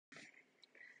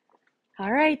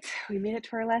All right, we made it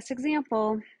to our last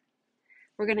example.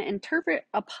 We're going to interpret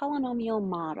a polynomial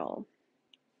model.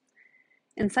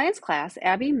 In science class,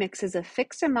 Abby mixes a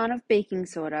fixed amount of baking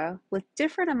soda with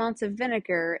different amounts of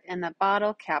vinegar in a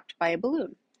bottle capped by a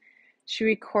balloon. She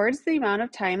records the amount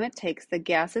of time it takes the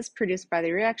gases produced by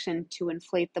the reaction to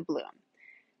inflate the balloon.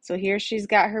 So here she's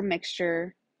got her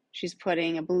mixture. She's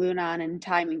putting a balloon on and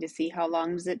timing to see how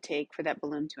long does it take for that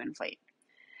balloon to inflate.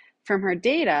 From her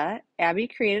data, Abby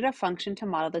created a function to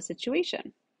model the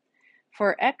situation.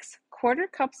 For X quarter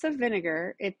cups of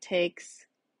vinegar, it takes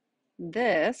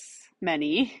this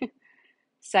many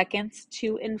seconds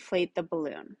to inflate the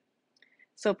balloon.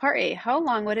 So part A, how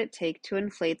long would it take to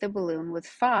inflate the balloon with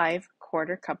 5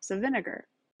 quarter cups of vinegar?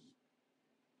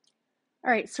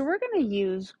 All right, so we're going to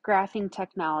use graphing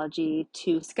technology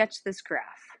to sketch this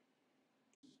graph.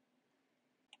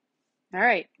 All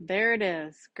right, there it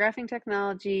is. Graphing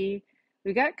technology.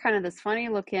 We got kind of this funny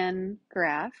looking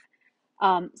graph.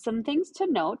 Some things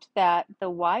to note that the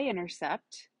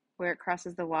y-intercept, where it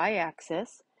crosses the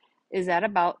y-axis, is at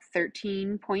about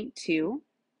 13.2.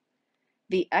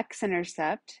 The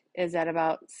x-intercept is at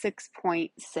about 6.6.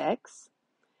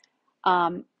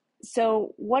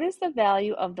 So what is the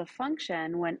value of the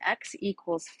function when x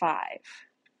equals 5?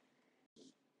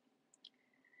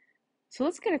 So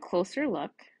let's get a closer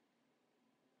look,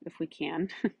 if we can.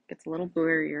 It gets a little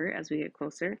blurrier as we get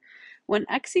closer. When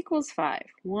x equals 5,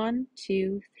 1,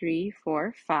 2, 3,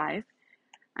 4, 5,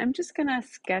 I'm just going to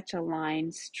sketch a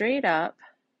line straight up,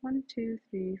 1, 2,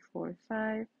 3, 4,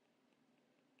 5,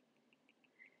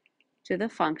 to the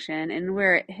function, and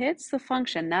where it hits the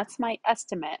function, that's my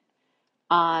estimate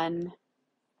on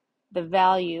the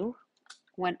value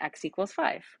when x equals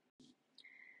 5.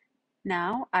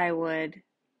 Now I would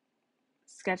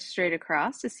sketch straight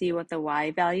across to see what the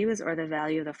y value is, or the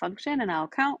value of the function, and I'll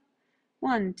count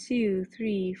 1, 2,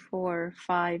 3, 4,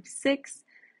 5, 6,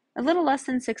 a little less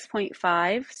than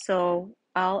 6.5, so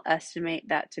I'll estimate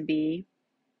that to be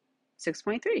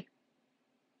 6.3.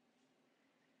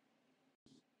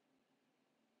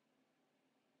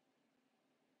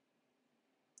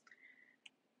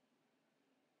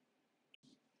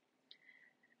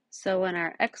 So when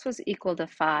our x was equal to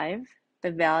 5,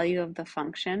 the value of the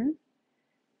function,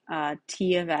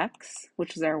 t of x,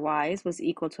 which is our y's, was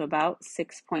equal to about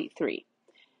 6.3.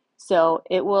 So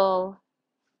it will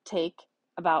take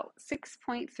about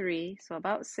 6.3, so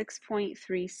about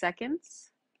 6.3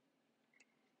 seconds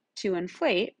to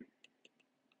inflate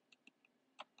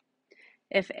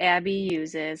if Abby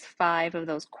uses 5 of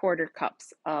those quarter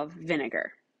cups of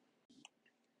vinegar.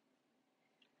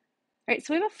 All right,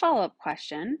 so we have a follow-up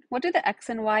question. What do the x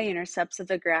and y intercepts of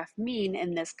the graph mean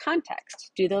in this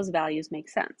context? Do those values make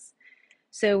sense?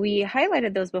 So we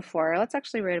highlighted those before. Let's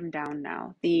actually write them down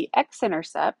now. The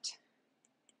x-intercept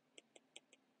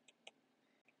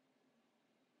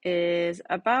is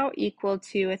about equal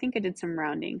to, I think I did some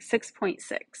rounding, 6.6.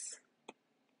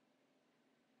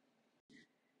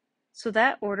 So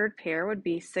that ordered pair would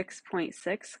be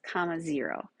 6.6 comma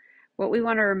 0. What we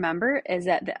want to remember is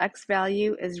that the x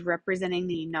value is representing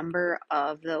the number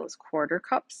of those quarter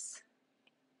cups,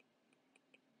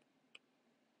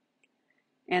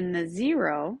 and the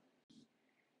 0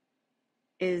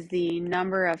 is the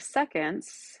number of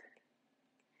seconds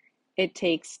it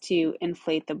takes to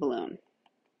inflate the balloon.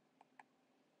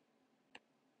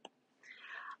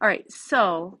 All right,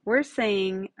 so we're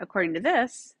saying, according to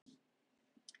this,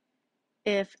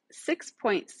 if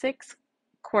 6.6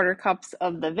 quarter cups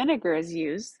of the vinegar is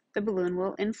used, the balloon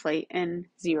will inflate in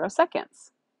 0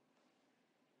 seconds.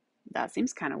 That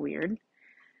seems kind of weird.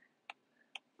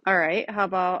 All right, how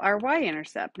about our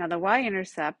y-intercept? Now the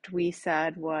y-intercept we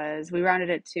said was, we rounded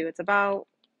it to, it's about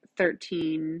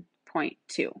 13.2.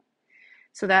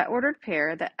 So that ordered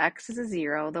pair, the x is a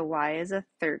 0, the y is a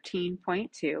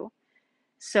 13.2.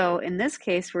 So in this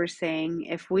case, we're saying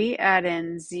if we add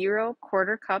in 0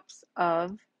 quarter cups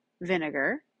of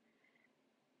vinegar,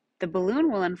 the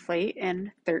balloon will inflate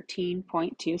in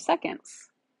 13.2 seconds.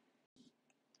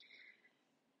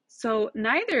 So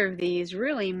neither of these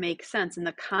really make sense in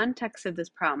the context of this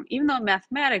problem. Even though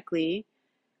mathematically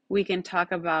we can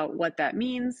talk about what that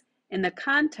means, in the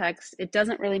context it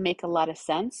doesn't really make a lot of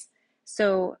sense.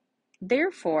 So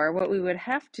therefore, what we would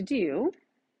have to do,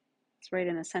 let's write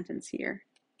in a sentence here.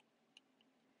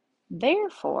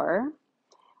 Therefore,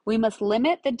 we must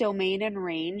limit the domain and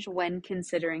range when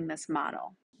considering this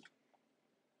model.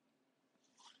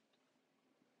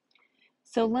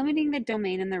 So limiting the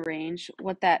domain and the range,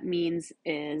 what that means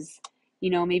is,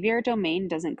 maybe our domain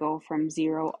doesn't go from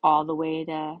 0 all the way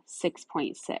to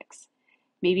 6.6.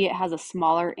 Maybe it has a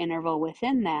smaller interval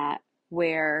within that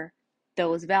where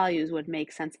those values would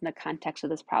make sense in the context of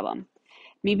this problem.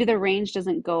 Maybe the range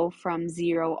doesn't go from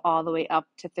 0 all the way up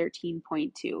to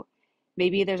 13.2.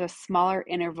 Maybe there's a smaller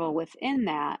interval within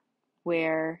that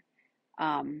where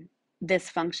this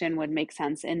function would make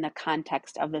sense in the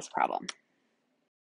context of this problem.